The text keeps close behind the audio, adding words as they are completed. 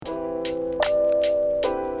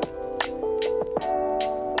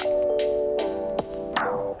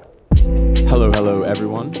Hello,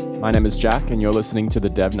 everyone. My name is Jack, and you're listening to the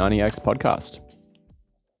Dev90X podcast.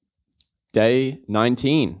 Day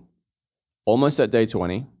 19, almost at day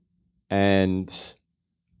 20, and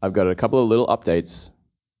I've got a couple of little updates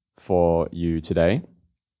for you today.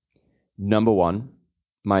 Number one,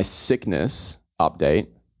 my sickness update,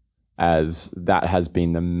 as that has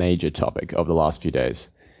been the major topic of the last few days,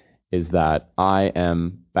 is that I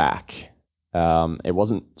am back. It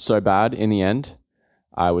wasn't so bad in the end.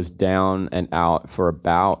 I was down and out for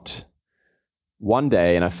about one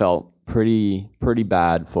day, and I felt pretty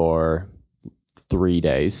bad for 3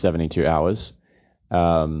 days, 72 hours.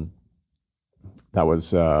 That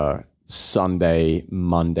was Sunday,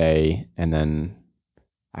 Monday, and then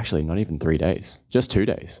actually not even 3 days, just 2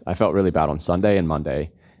 days. I felt really bad on Sunday and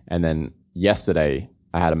Monday, and then yesterday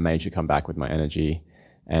I had a major comeback with my energy,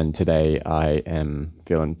 and today I am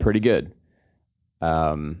feeling pretty good.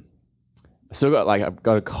 I've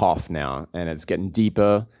got a cough now, and it's getting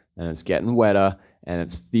deeper and it's getting wetter, and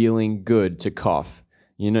it's feeling good to cough.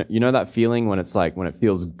 You know that feeling when it's like when it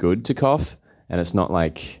feels good to cough, and it's not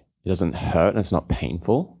like it doesn't hurt and it's not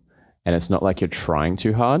painful, and it's not like you're trying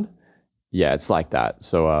too hard. Yeah, it's like that.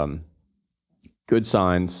 So good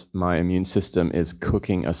signs. My immune system is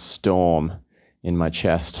cooking a storm in my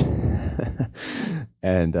chest,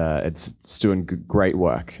 and it's doing great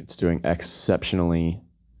work. It's doing exceptionally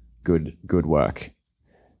good work.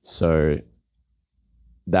 So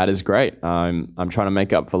that is great. I'm trying to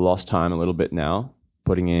make up for lost time a little bit now,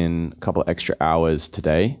 putting in a couple of extra hours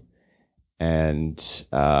today, and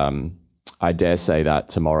I dare say that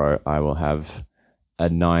tomorrow I will have a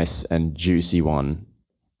nice and juicy one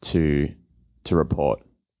to report.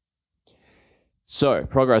 So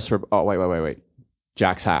progress for wait.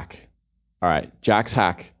 Jack's hack. All right, Jack's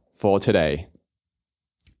hack for today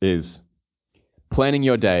is planning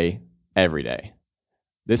your day every day.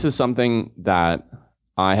 This is something that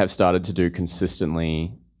I have started to do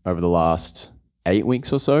consistently over the last 8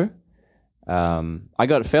 weeks or so. I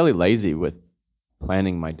got fairly lazy with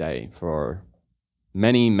planning my day for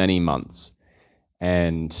many months,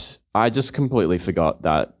 and I just completely forgot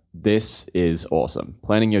that this is awesome.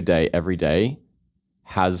 Planning your day every day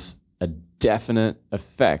has a definite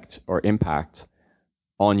effect or impact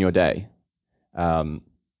on your day.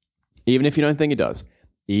 Even if you don't think it does,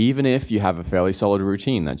 even if you have a fairly solid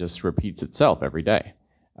routine that just repeats itself every day,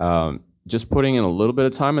 just putting in a little bit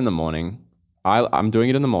of time in the morning. I'm doing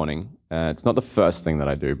it in the morning. It's not the first thing that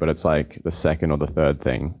I do, but it's like the second or the third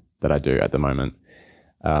thing that I do at the moment.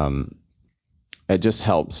 It just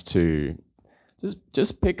helps to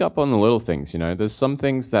just pick up on the little things. There's some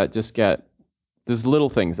things that there's little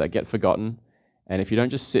things that get forgotten, and if you don't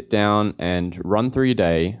just sit down and run through your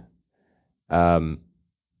day,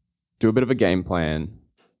 do a bit of a game plan,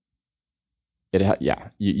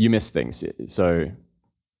 you miss things. So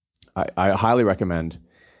I highly recommend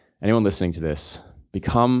anyone listening to this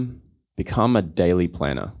become a daily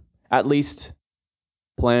planner. At least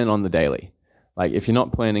plan on the daily. Like if you're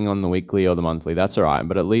not planning on the weekly or the monthly, that's all right,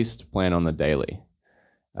 but at least plan on the daily.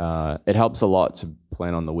 It helps a lot to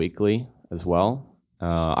plan on the weekly as well.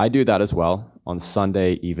 I do that as well. On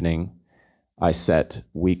Sunday evening, I set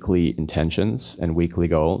weekly intentions and weekly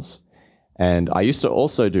goals. And I used to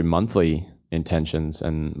also do monthly intentions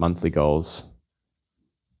and monthly goals,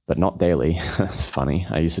 but not daily. That's funny.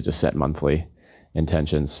 I used to just set monthly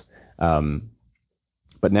intentions.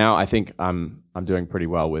 But now I think I'm doing pretty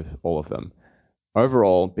well with all of them.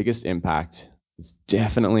 Overall, biggest impact is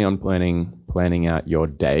definitely on planning out your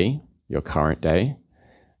day, your current day.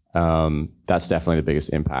 That's definitely the biggest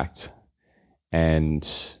impact. And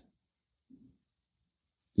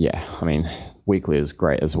yeah, I mean, weekly is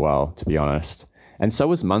great as well, to be honest. And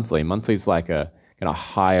so is monthly. Monthly is like a kind of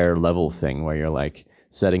higher level thing where you're like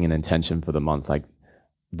setting an intention for the month. Like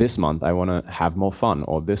this month, I want to have more fun,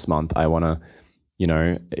 or this month, I want to,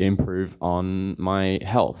 improve on my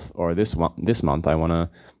health, or this month, I want to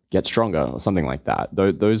get stronger, or something like that.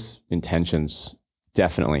 Those intentions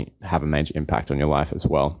definitely have a major impact on your life as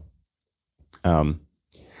well.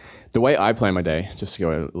 The way I plan my day, just to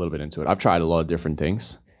go a little bit into it, I've tried a lot of different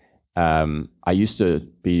things. I used to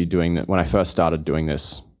be doing that when I first started doing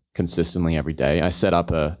this consistently every day. I set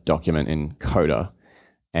up a document in Coda,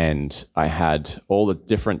 and I had all the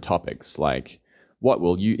different topics like, what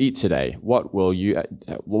will you eat today?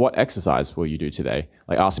 What exercise will you do today?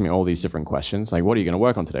 Like asking me all these different questions, like what are you going to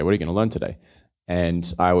work on today? What are you going to learn today?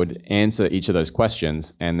 And I would answer each of those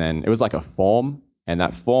questions, and then it was like a form, and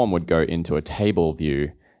that form would go into a table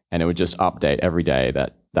view, and it would just update every day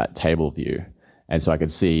that table view. And so I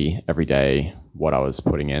could see every day what I was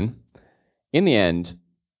putting in. In the end,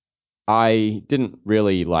 I didn't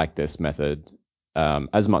really like this method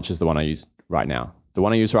as much as the one I use right now. The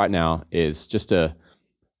one I use right now is just a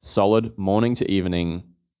solid morning to evening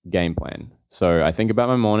game plan. So I think about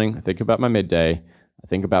my morning, I think about my midday, I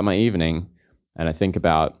think about my evening, and I think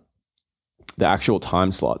about the actual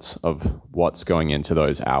time slots of what's going into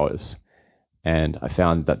those hours. And I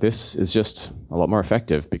found that this is just a lot more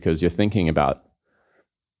effective because you're thinking about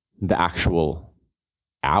the actual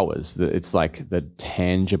hours. It's like the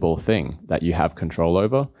tangible thing that you have control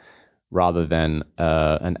over rather than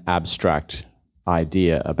an abstract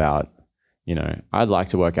idea about, I'd like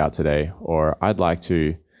to work out today, or I'd like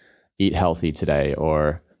to eat healthy today,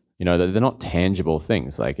 or, they're not tangible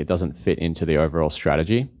things. Like it doesn't fit into the overall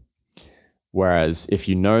strategy. Whereas if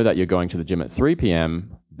you know that you're going to the gym at 3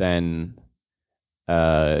 p.m., then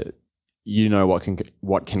you know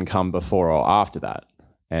what can come before or after that.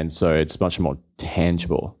 And so it's much more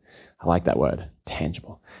tangible. I like that word,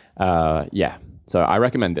 tangible. Yeah, so I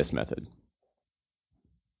recommend this method.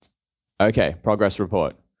 Okay, progress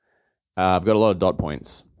report. I've got a lot of dot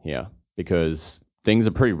points here because things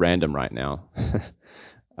are pretty random right now.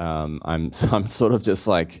 I'm sort of just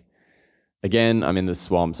like, again, I'm in the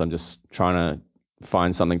swamps. I'm just trying to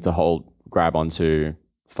find something to grab onto,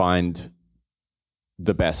 find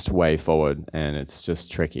the best way forward, and it's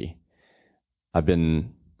just tricky. I've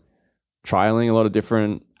been trialing a lot of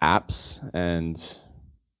different apps, and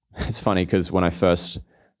it's funny because when I first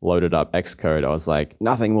loaded up Xcode, I was like,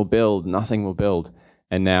 nothing will build.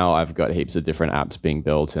 And now I've got heaps of different apps being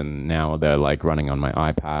built, and now they're like running on my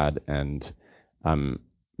iPad, and I'm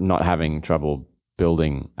not having trouble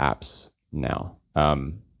building apps now,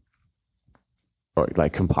 or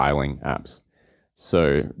like compiling apps.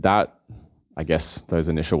 So that, I guess those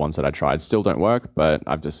initial ones that I tried still don't work, but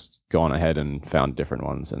I've just gone ahead and found different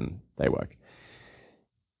ones and they work.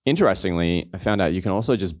 Interestingly, I found out you can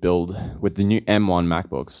also just build with the new M1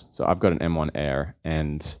 MacBooks. So I've got an M1 Air,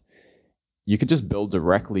 and you could just build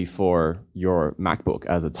directly for your MacBook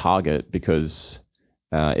as a target because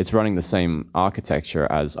it's running the same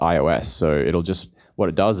architecture as iOS. So what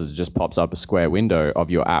it does is it just pops up a square window of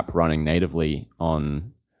your app running natively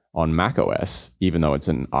on macOS, even though it's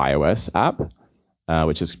an iOS app,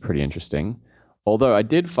 which is pretty interesting. Although I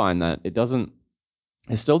did find that it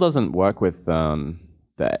still doesn't work with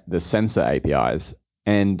the sensor APIs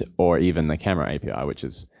or even the camera API, which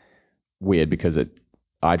is weird because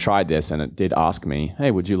I tried this and it did ask me,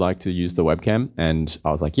 hey, would you like to use the webcam? And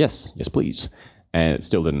I was like, yes, please. And it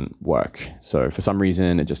still didn't work. So for some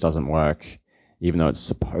reason, it just doesn't work, even though it's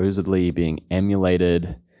supposedly being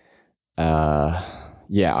emulated.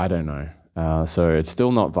 Yeah, I don't know. So it's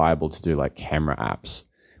still not viable to do like camera apps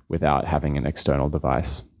without having an external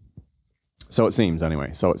device. So it seems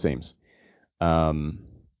anyway.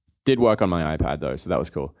 Did work on my iPad though, so that was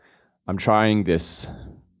cool. I'm trying this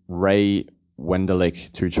Ray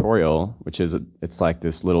Wenderlich tutorial, which is it's like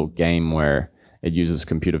this little game where it uses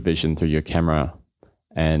computer vision through your camera,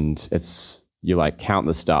 and you like count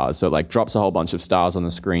the stars. So it like drops a whole bunch of stars on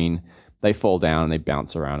the screen. They fall down and they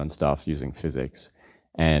bounce around and stuff using physics.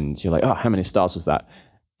 And you're like, oh, how many stars was that?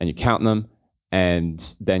 And you count them,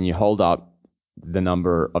 and then you hold up the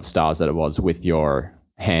number of stars that it was with your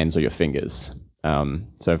hands or your fingers.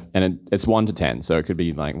 It's 1 to 10. So it could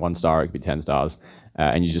be like 1 star, it could be 10 stars.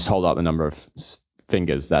 And you just hold up the number of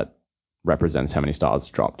fingers that represents how many stars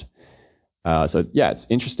dropped. So yeah, it's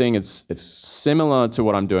interesting. It's similar to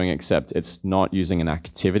what I'm doing, except it's not using an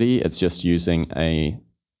activity. It's just using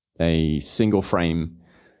a single frame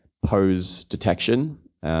pose detection.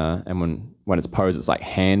 And when it's pose, it's like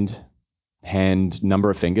hand number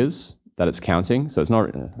of fingers that it's counting. So it's not,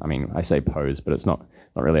 I mean, I say pose, but it's not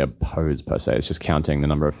really a pose per se. It's just counting the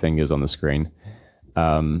number of fingers on the screen.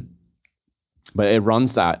 But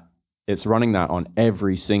it's running that on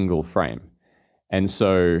every single frame. And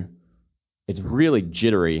so it's really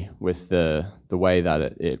jittery with the way that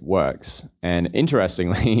it works. And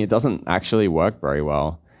interestingly, it doesn't actually work very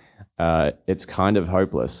well. It's kind of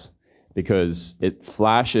hopeless because it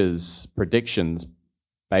flashes predictions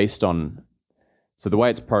based on. So the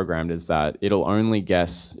way it's programmed is that it'll only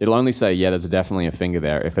say, yeah, there's definitely a finger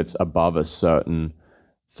there if it's above a certain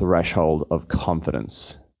threshold of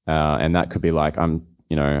confidence. And that could be like, I'm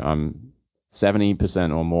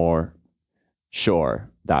 70% or more sure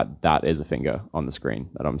that is a finger on the screen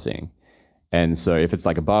that I'm seeing. And so if it's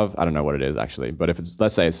like above, I don't know what it is actually, but if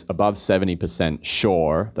let's say it's above 70%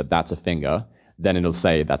 sure that that's a finger, then it'll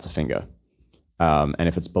say that's a finger. And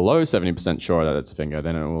if it's below 70% sure that it's a finger,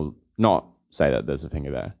 then it will not say that there's a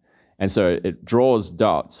finger there. And so it draws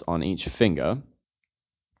dots on each finger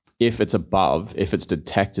if it's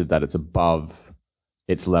detected that it's above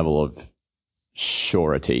its level of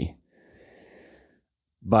surety.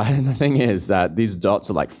 But the thing is that these dots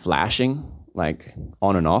are like flashing, like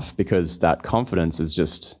on and off, because that confidence is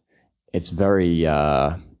just, it's very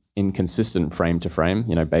inconsistent frame to frame,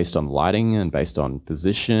 based on lighting and based on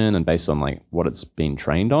position and based on like what it's been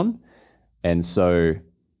trained on. And so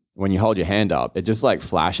when you hold your hand up, it just like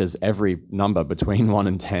flashes every number between 1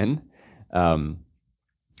 and 10. And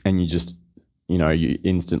you just, you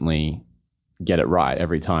instantly get it right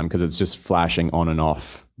every time because it's just flashing on and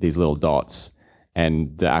off these little dots.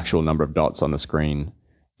 And the actual number of dots on the screen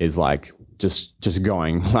is like just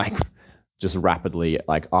going like just rapidly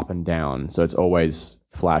like up and down. So it's always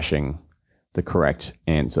flashing the correct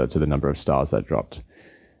answer to the number of stars that dropped.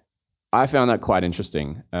 I found that quite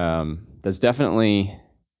interesting. There's definitely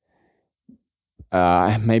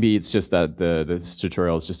maybe it's just that this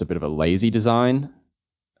tutorial is just a bit of a lazy design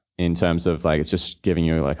in terms of like it's just giving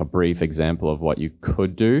you like a brief example of what you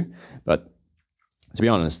could do. But to be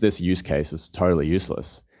honest, this use case is totally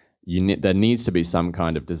useless. There needs to be some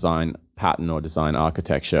kind of design pattern or design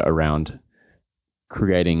architecture around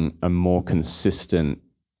creating a more consistent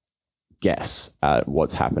guess at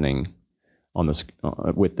what's happening on the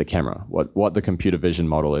with the camera. What the computer vision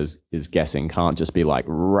model is guessing can't just be like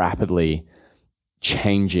rapidly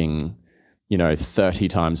changing, 30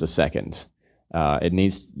 times a second.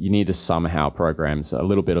 You need to somehow program a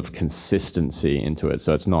little bit of consistency into it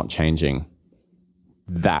so it's not changing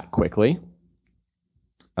that quickly.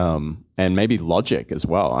 And maybe logic as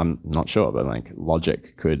well. I'm not sure, but like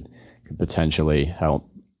logic could potentially help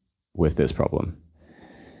with this problem.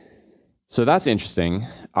 So that's interesting.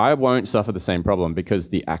 I won't suffer the same problem because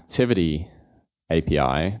the activity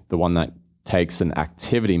API, the one that takes an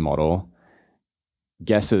activity model,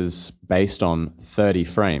 guesses based on 30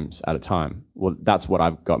 frames at a time. Well, that's what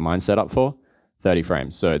I've got mine set up for, 30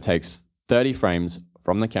 frames. So it takes 30 frames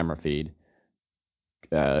from the camera feed,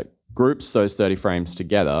 groups those 30 frames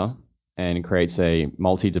together and creates a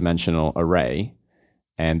multi-dimensional array.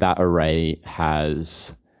 And that array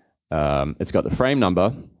has, it's got the frame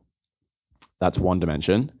number, that's one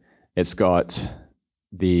dimension. It's got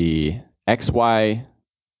the X, Y,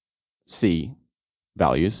 C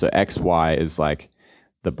values. So X, Y is like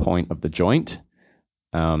the point of the joint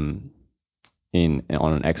on an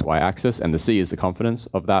XY axis, and the C is the confidence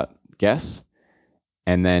of that guess.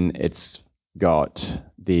 And then it's got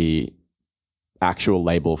the actual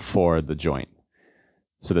label for the joint.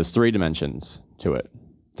 So there's 3 dimensions to it.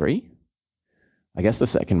 3? I guess the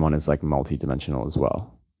second one is like multi-dimensional as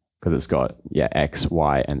well, because it's got, X,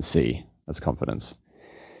 Y, and C as confidence.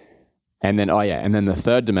 And then, and then the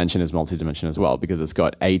third dimension is multi-dimension as well, because it's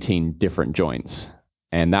got 18 different joints.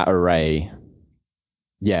 And that array,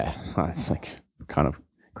 it's like kind of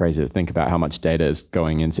crazy to think about how much data is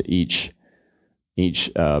going into each bit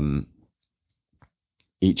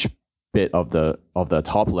of the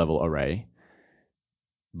top level array.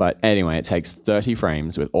 But anyway, it takes 30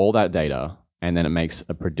 frames with all that data, and then it makes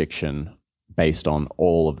a prediction based on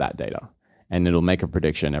all of that data. And it'll make a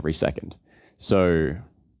prediction every second. So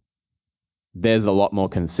there's a lot more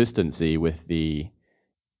consistency with the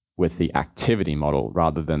activity model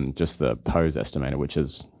rather than just the pose estimator, which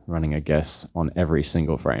is running a guess on every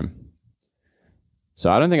single frame.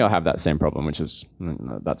 So I don't think I'll have that same problem,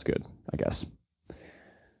 that's good, I guess.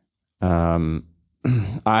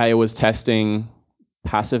 I was testing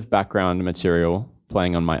passive background material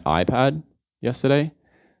playing on my iPad yesterday.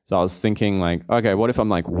 So I was thinking like, okay, what if I'm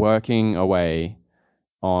like working away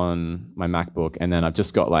on my MacBook and then I've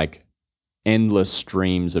just got like endless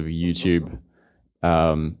streams of YouTube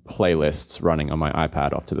playlists running on my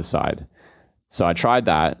iPad off to the side. So I tried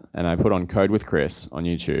that and I put on Code with Chris on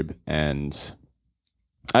YouTube, and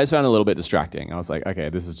I just found it a little bit distracting. I was like, okay,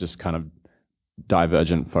 this is just kind of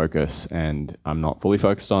divergent focus, and I'm not fully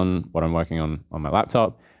focused on what I'm working on my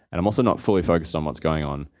laptop, and I'm also not fully focused on what's going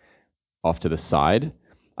on off to the side.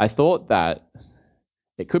 I thought that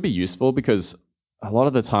it could be useful because a lot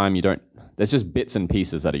of the time there's just bits and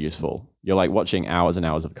pieces that are useful. You're like watching hours and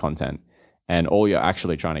hours of content, and all you're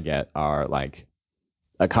actually trying to get are like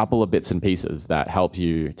a couple of bits and pieces that help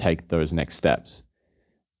you take those next steps.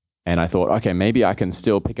 And I thought, okay, maybe I can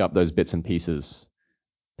still pick up those bits and pieces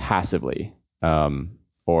passively,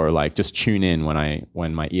 or like just tune in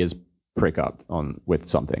when my ears prick up with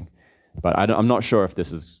something. But I'm not sure if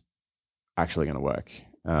this is actually going to work.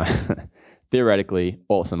 Theoretically,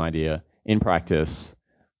 awesome idea. In practice,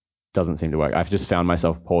 doesn't seem to work. I've just found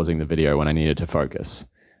myself pausing the video when I needed to focus.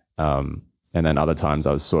 And then other times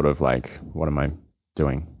I was sort of like, what am I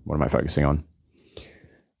doing? What am I focusing on?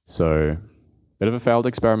 So, bit of a failed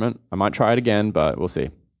experiment. I might try it again, but we'll see.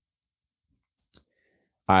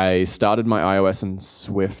 I started my iOS and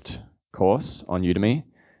Swift course on Udemy.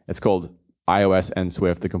 It's called iOS and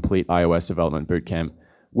Swift, the complete iOS development bootcamp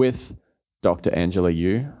with Dr. Angela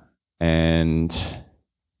Yu. And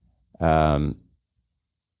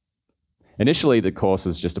initially the course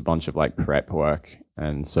is just a bunch of like prep work.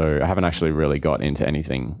 And so I haven't actually really got into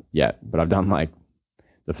anything yet, but I've done like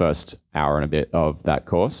the first hour and a bit of that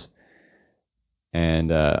course, and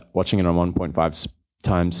watching it on 1.5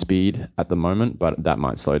 times speed at the moment, but that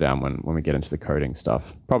might slow down when we get into the coding stuff.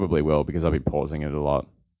 Probably will, because I'll be pausing it a lot.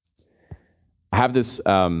 I have this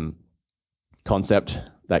concept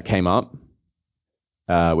that came up,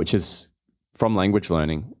 which is from language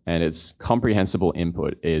learning, and it's comprehensible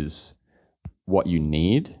input is what you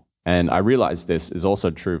need. And I realize this is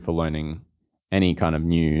also true for learning any kind of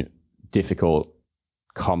new, difficult,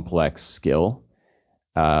 complex skill,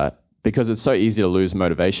 because it's so easy to lose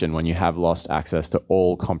motivation when you have lost access to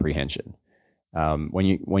all comprehension. When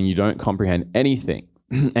you don't comprehend anything,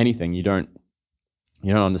 you don't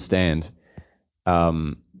understand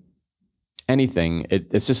anything.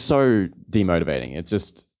 It's just so demotivating. It's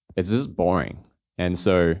just boring. And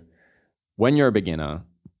so when you're a beginner,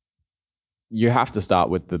 you have to start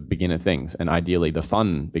with the beginner things, and ideally the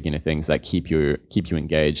fun beginner things that keep you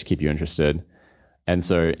engaged, keep you interested. And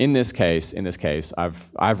so in this case,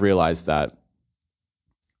 I've realized that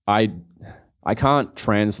I can't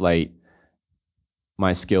translate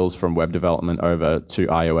my skills from web development over to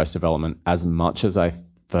iOS development as much as I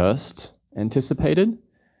first anticipated.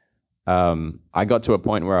 I got to a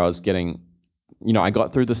point where I was getting, I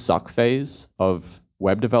got through the suck phase of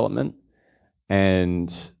web development,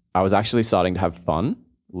 and I was actually starting to have fun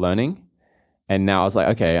learning. And now I was like,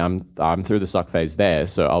 okay, I'm through the suck phase there,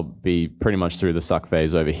 so I'll be pretty much through the suck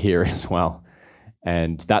phase over here as well.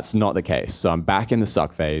 And that's not the case. So I'm back in the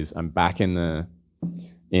suck phase. I'm back in the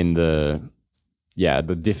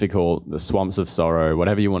difficult, the swamps of sorrow,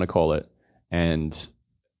 whatever you want to call it. And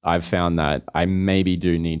I've found that I maybe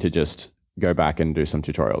do need to just go back and do some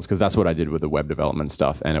tutorials, because that's what I did with the web development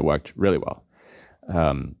stuff, and it worked really well.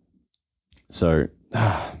 So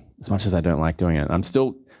as much as I don't like doing it, I'm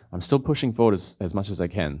still pushing forward as much as I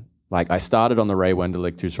can. Like, I started on the Ray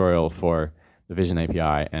Wenderlich tutorial for the Vision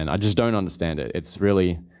API, and I just don't understand it. It's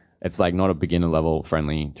like not a beginner level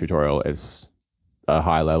friendly tutorial. It's a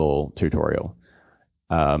high level tutorial.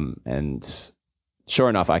 And sure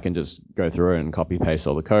enough, I can just go through it and copy paste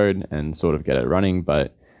all the code and sort of get it running,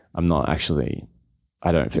 but I'm not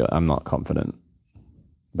confident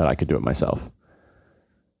that I could do it myself.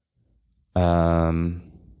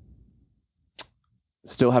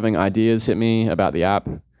 Still having ideas hit me about the app.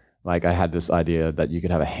 Like, I had this idea that you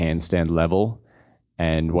could have a handstand level,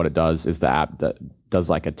 and what it does is the app that does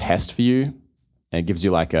like a test for you, and it gives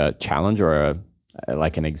you like a challenge or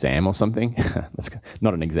like an exam or something. That's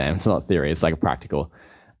not an exam, it's not theory, it's like a practical.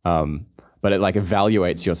 But it like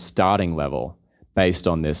evaluates your starting level based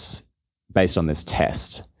on this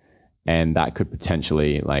test, and that could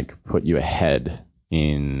potentially like put you ahead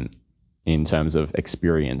in terms of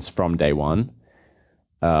experience from day one.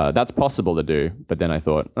 That's possible to do, but then I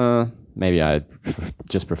thought, maybe I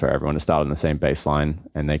just prefer everyone to start on the same baseline,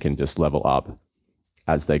 and they can just level up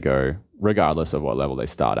as they go, regardless of what level they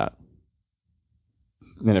start at.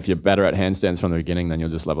 And if you're better at handstands from the beginning, then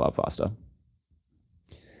you'll just level up faster.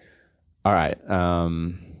 All right.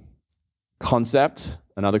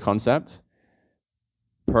 Another concept,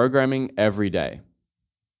 programming every day.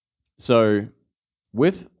 So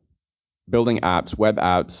with building apps, web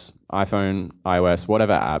apps, iPhone, iOS,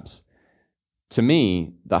 whatever apps, to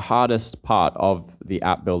me, the hardest part of the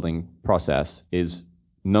app building process is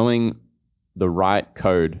knowing the right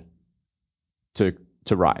code to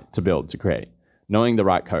write, to build, to create, knowing the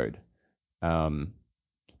right code.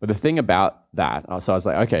 But the thing about that, so I was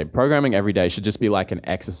like, okay, programming every day should just be like an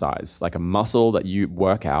exercise, like a muscle that you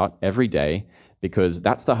work out every day, because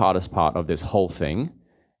that's the hardest part of this whole thing.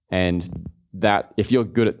 And that if you're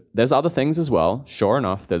good at, there's other things as well, sure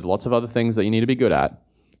enough, there's lots of other things that you need to be good at.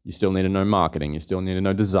 You still need to know marketing, you still need to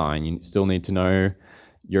know design, you still need to know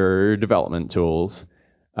your development tools,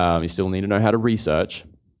 you still need to know how to research.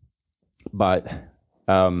 But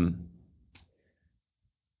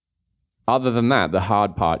other than that, the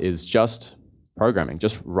hard part is just programming,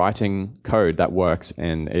 just writing code that works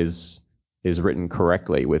and is written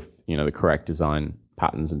correctly with the correct design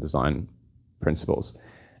patterns and design principles,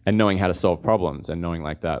 and knowing how to solve problems and knowing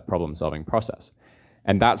like that problem solving process.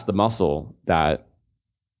 And that's the muscle that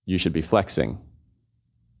you should be flexing,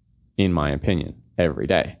 in my opinion, every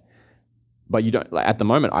day. But you don't, like, at the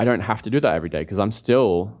moment, I don't have to do that every day because I'm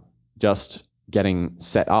still just getting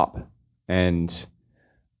set up. And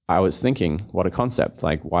I was thinking, what a concept.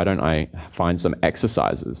 Like, why don't I find some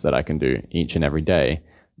exercises that I can do each and every day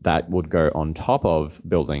that would go on top of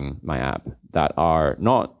building my app that are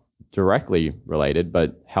not directly related,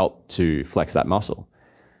 but help to flex that muscle.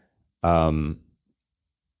 But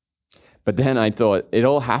then I thought it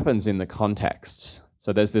all happens in the context.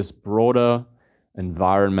 So there's this broader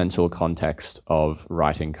environmental context of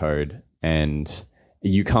writing code, and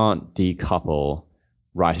you can't decouple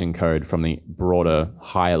writing code from the broader,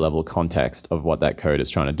 higher level context of what that code is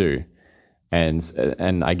trying to do.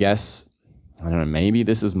 And I guess, I don't know, maybe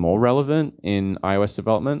this is more relevant in iOS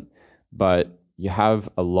development, but you have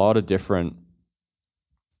a lot of different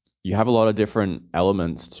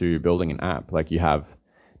elements to building an app. Like you have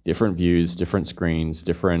different views, different screens,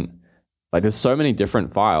 there's so many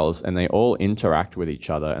different files, and they all interact with each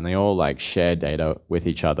other, and they all like share data with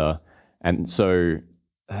each other. And so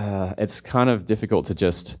it's kind of difficult to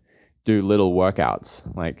just do little workouts,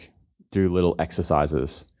 like do little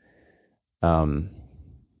exercises to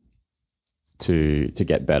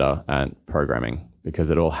get better at programming, because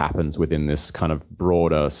it all happens within this kind of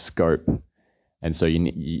broader scope. And so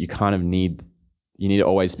you kind of need to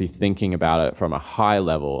always be thinking about it from a high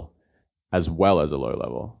level as well as a low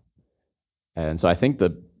level. And so I think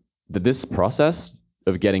that this process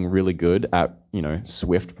of getting really good at,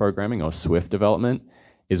 Swift programming or Swift development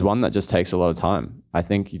is one that just takes a lot of time. I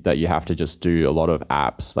think that you have to just do a lot of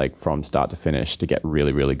apps like from start to finish to get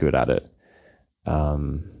really, really good at it.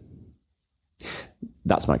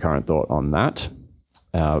 That's my current thought on that.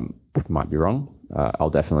 Might be wrong. I'll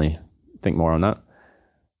definitely think more on that.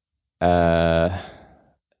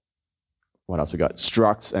 What else we got?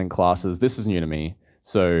 Structs and classes. This is new to me.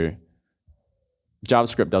 So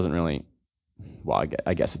JavaScript doesn't really, well,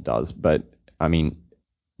 I guess it does, but I mean,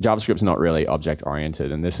 JavaScript's not really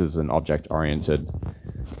object-oriented, and this is an object-oriented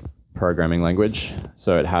programming language.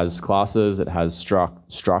 So it has classes, it has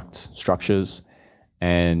structures,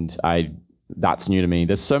 and that's new to me.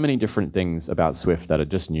 There's so many different things about Swift that are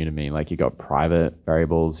just new to me. Like you got private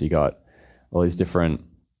variables, you got all these different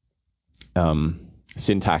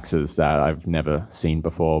syntaxes that I've never seen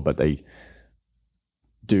before, but they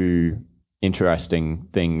do interesting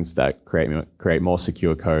things that create more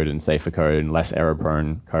secure code and safer code and less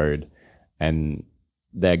error-prone code. And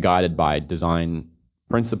they're guided by design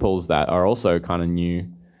principles that are also kind of new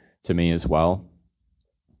to me as well.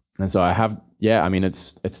 And so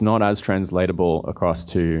it's not as translatable across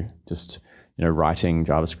to just, writing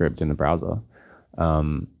JavaScript in the browser.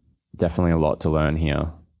 Definitely a lot to learn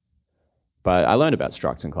here. But I learned about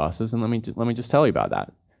structs and classes, and let me just tell you about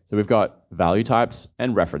that. So we've got value types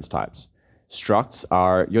and reference types. Structs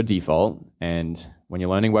are your default, and when you're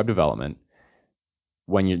learning web development,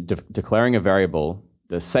 when you're declaring a variable,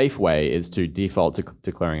 the safe way is to default to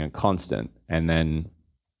declaring a constant, and then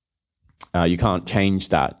you can't change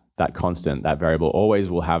that constant. That variable always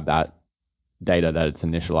will have that data that it's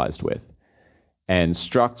initialized with. And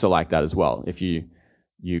structs are like that as well. If you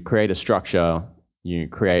create a structure, you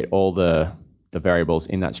create all the variables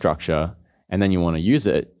in that structure, and then you want to use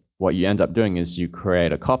it, what you end up doing is you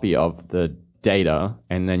create a copy of the data,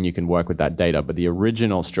 and then you can work with that data, but the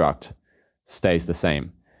original struct stays the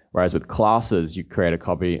same. Whereas with classes, you create a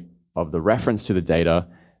copy of the reference to the data,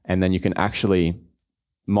 and then you can actually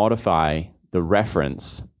modify the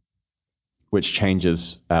reference, which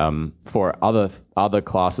changes for other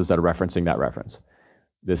classes that are referencing that reference.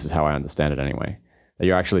 This is how I understand it anyway. That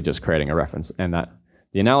you're actually just creating a reference, and that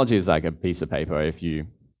the analogy is like a piece of paper. If you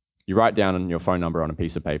write down your phone number on a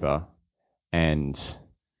piece of paper and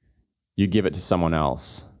you give it to someone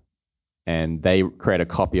else and they create a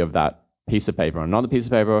copy of that piece of paper on another piece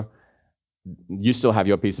of paper, you still have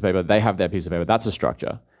your piece of paper, they have their piece of paper. That's a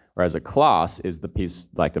structure. Whereas a class is the piece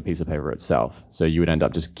of paper itself. So you would end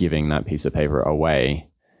up just giving that piece of paper away,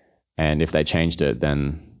 and if they changed it,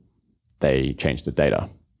 then they changed the data.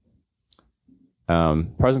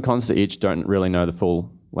 Pros and cons to each, don't really know the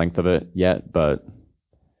full length of it yet, but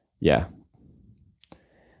yeah.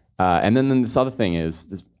 And then this other thing is,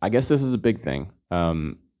 I guess this is a big thing,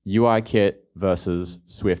 UIKit versus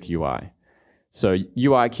Swift UI. So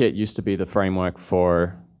UIKit used to be the framework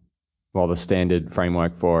the standard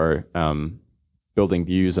framework for building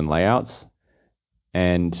views and layouts.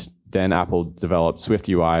 And then Apple developed Swift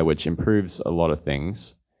UI, which improves a lot of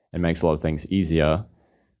things and makes a lot of things easier.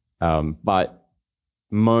 But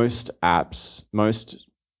most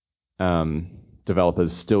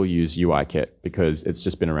developers still use UIKit because it's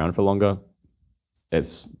just been around for longer.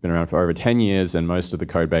 It's been around for over 10 years, and most of the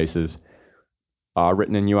code bases are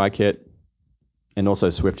written in UIKit. And also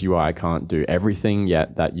Swift UI can't do everything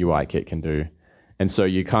yet that UIKit can do. And so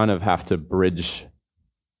you kind of have to bridge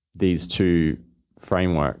these two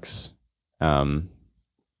frameworks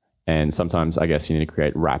And sometimes I guess you need to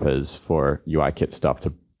create wrappers for UIKit stuff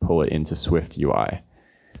to pull it into Swift UI.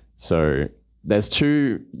 So there's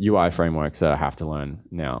 2 UI frameworks that I have to learn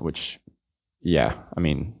now, which, yeah, I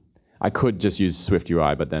mean, I could just use Swift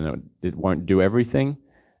UI, but then it won't do everything.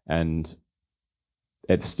 And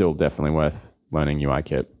it's still definitely worth learning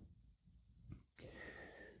UIKit.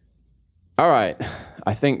 All right,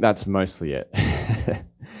 I think that's mostly it.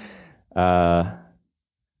 Other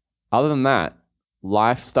than that,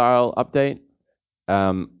 lifestyle update.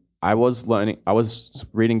 I was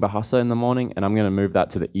reading Bahasa in the morning, and I'm going to move that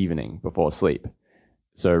to the evening before sleep.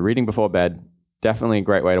 So reading before bed, definitely a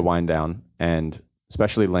great way to wind down, and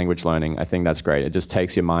especially language learning. I think that's great. It just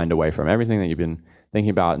takes your mind away from everything that you've been thinking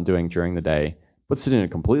about and doing during the day, puts it in a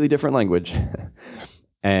completely different language.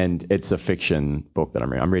 And it's a fiction book that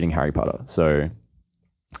I'm reading. I'm reading Harry Potter. So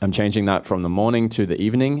I'm changing that from the morning to the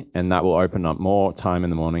evening, and that will open up more time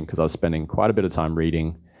in the morning because I was spending quite a bit of time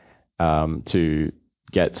reading to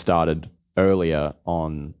get started earlier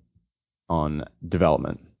on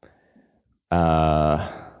development.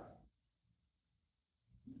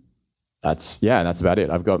 That's about it.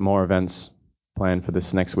 I've got more events planned for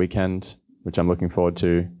this next weekend, which I'm looking forward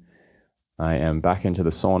to. I am back into the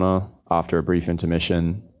sauna after a brief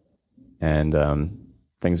intermission, and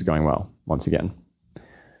things are going well once again.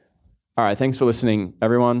 All right, thanks for listening,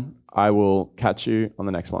 everyone. I will catch you on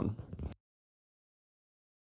the next one.